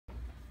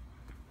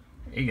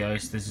Hey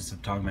guys, this is the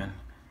Talkman.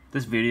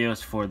 This video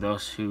is for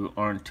those who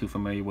aren't too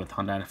familiar with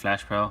Hondata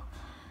Flashpro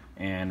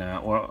and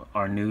or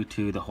are new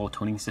to the whole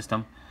tuning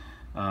system.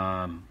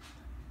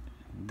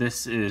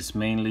 This is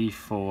mainly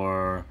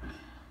for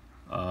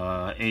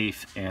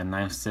 8th and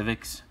 9th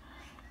Civics.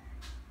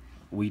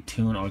 We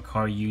tune our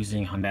car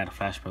using Hondata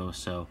Flashpro,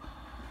 so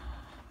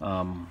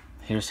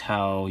here's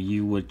how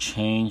you would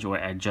change or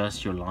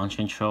adjust your launch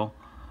control.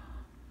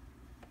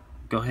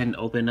 Go ahead and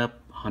open up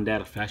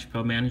Hondata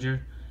Flashpro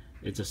Manager.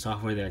 It's a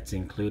software that's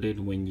included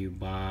when you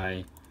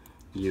buy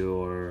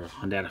your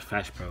Hondata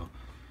Flashpro.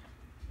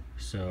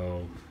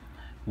 So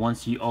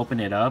once you open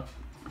it up,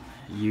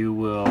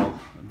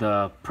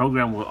 the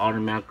program will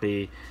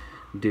automatically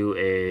do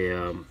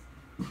a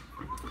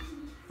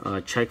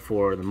check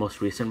for the most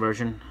recent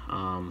version.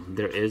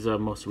 There is a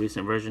most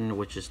recent version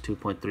which is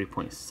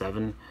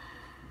 2.3.7.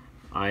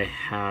 I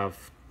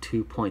have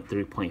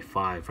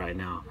 2.3.5 right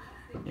now.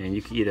 And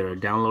you can either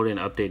download it and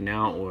update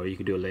now, or you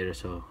can do it later.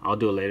 So I'll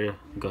do it later.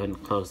 Go ahead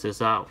and close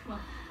this out.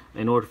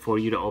 In order for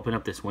you to open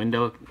up this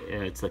window,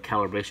 it's the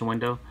calibration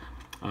window.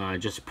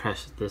 Just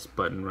press this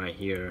button right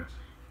here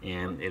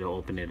and it'll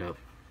open it up.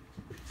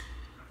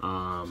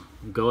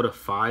 Go to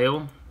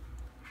File,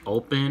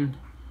 Open,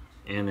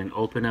 and then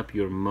open up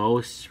your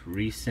most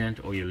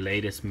recent or your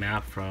latest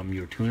map from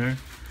your tuner.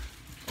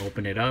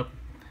 Open it up,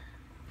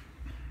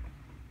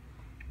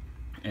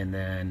 and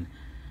then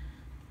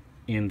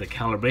in the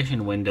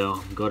calibration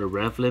window, go to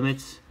rev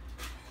limits.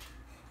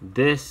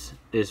 This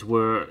is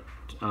where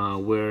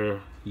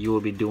you will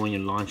be doing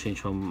your launch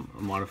control,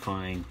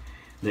 modifying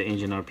the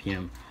engine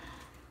RPM.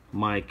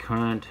 My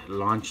current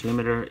launch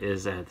limiter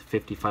is at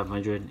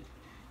 5500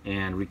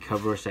 and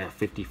recovers at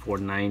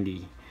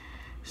 5490.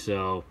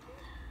 So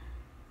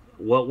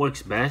what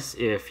works best,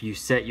 if you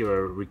set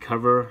your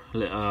recover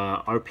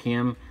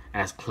RPM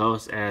as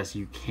close as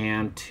you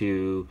can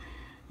to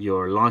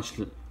your launch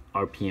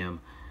RPM.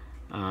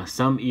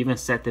 Some even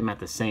set them at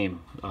the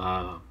same,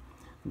 the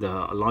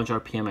launch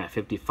RPM at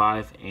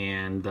 55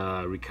 and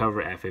the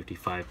recover at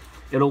 55.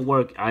 It'll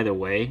work either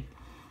way,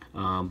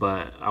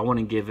 but I want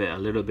to give it a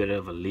little bit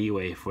of a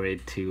leeway for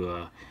it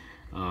to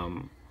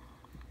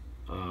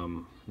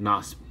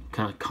not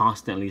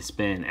constantly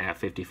spin at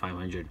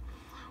 5500.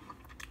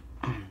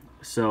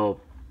 So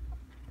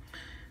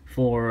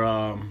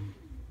for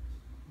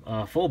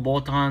full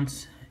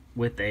bolt-ons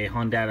with a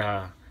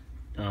Hondata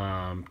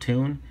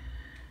tune,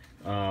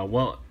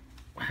 what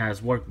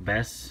has worked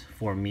best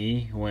for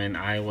me when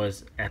I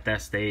was at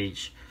that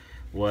stage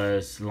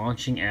was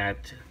launching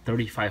at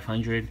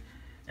 3500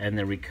 and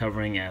then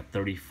recovering at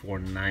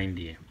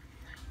 3490.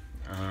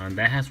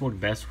 That has worked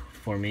best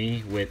for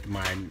me with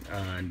my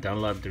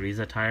Dunlop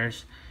Deriza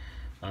tires.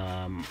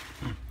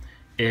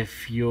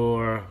 If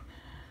your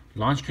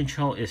launch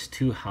control is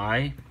too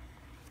high,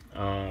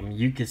 all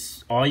you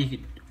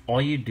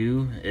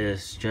do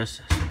is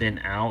just spin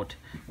out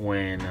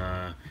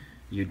when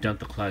you dump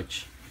the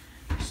clutch.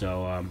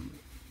 So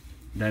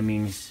that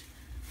means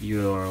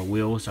your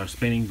wheels are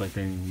spinning, but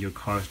then your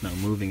car's not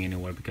moving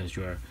anywhere because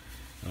your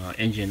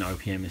engine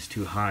RPM is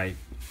too high.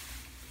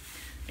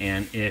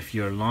 And if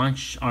your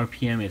launch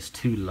RPM is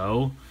too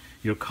low,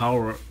 your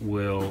car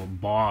will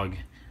bog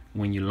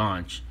when you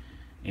launch,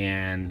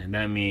 and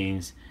that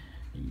means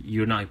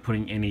you're not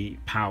putting any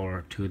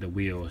power to the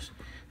wheels.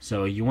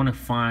 So you want to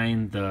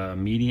find the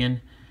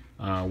median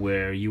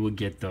where you will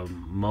get the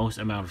most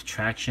amount of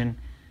traction,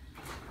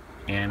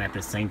 and at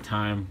the same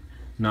time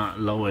not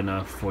low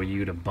enough for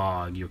you to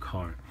bog your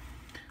car.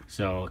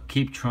 So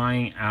keep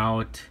trying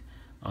out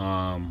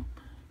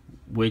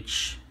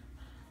which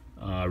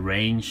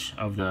range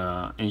of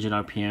the engine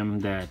RPM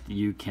that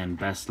you can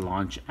best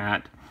launch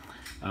at.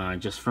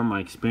 Just from my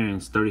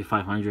experience,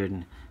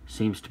 3500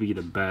 seems to be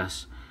the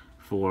best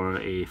for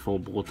a full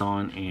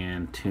bolt-on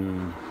and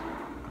tune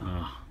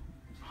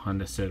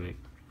Honda Civic.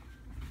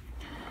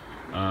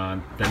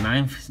 The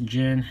 9th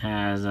gen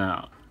has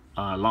a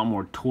lot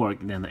more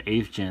torque than the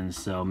 8th gen,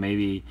 so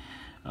maybe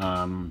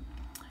the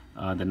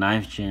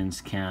 9th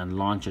gens can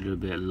launch a little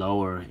bit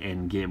lower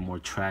and get more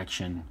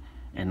traction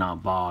and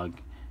not bog,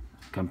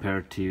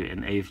 compared to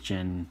an 8th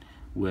gen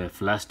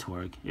with less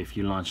torque. If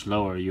you launch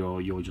lower,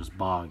 you'll just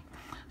bog.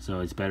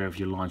 So it's better if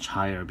you launch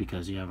higher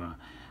because you have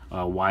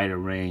a wider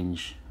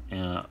range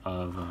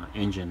of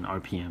engine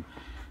RPM.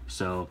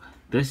 So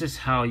this is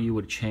how you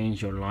would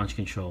change your launch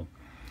control.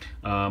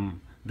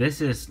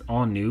 This is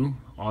all new.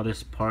 All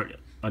this part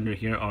under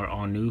here are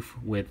all new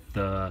with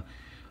the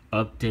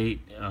update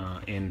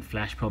in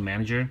Flashpro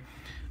Manager.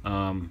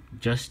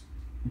 Just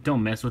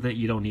don't mess with it.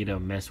 You don't need to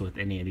mess with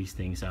any of these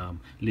things.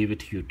 Leave it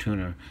to your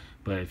tuner.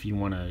 But if you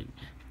want to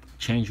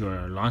change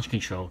your launch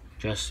control,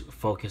 just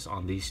focus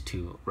on these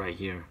two right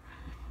here.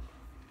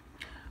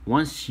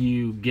 Once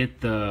you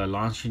get the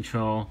launch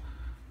control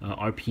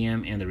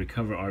RPM and the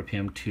recover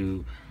RPM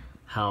to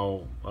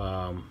how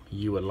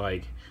you would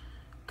like,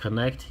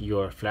 connect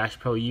your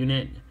Flashpro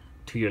unit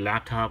to your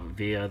laptop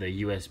via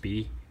the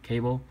USB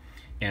cable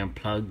and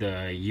plug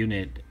the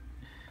unit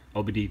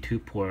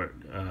OBD2 port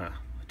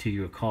to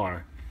your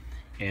car,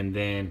 and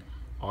then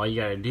all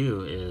you gotta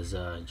do is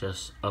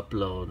just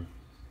upload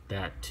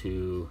that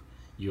to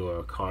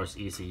your car's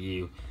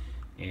ECU,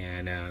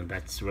 and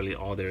that's really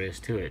all there is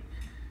to it.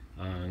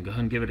 Go ahead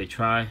and give it a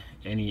try.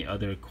 Any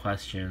other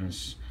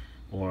questions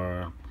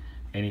or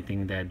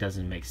anything that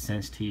doesn't make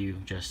sense to you,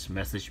 just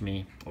message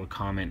me or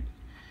comment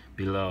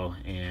below,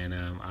 and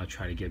I'll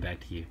try to get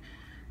back to you.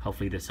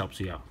 Hopefully this helps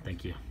you out.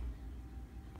 Thank you.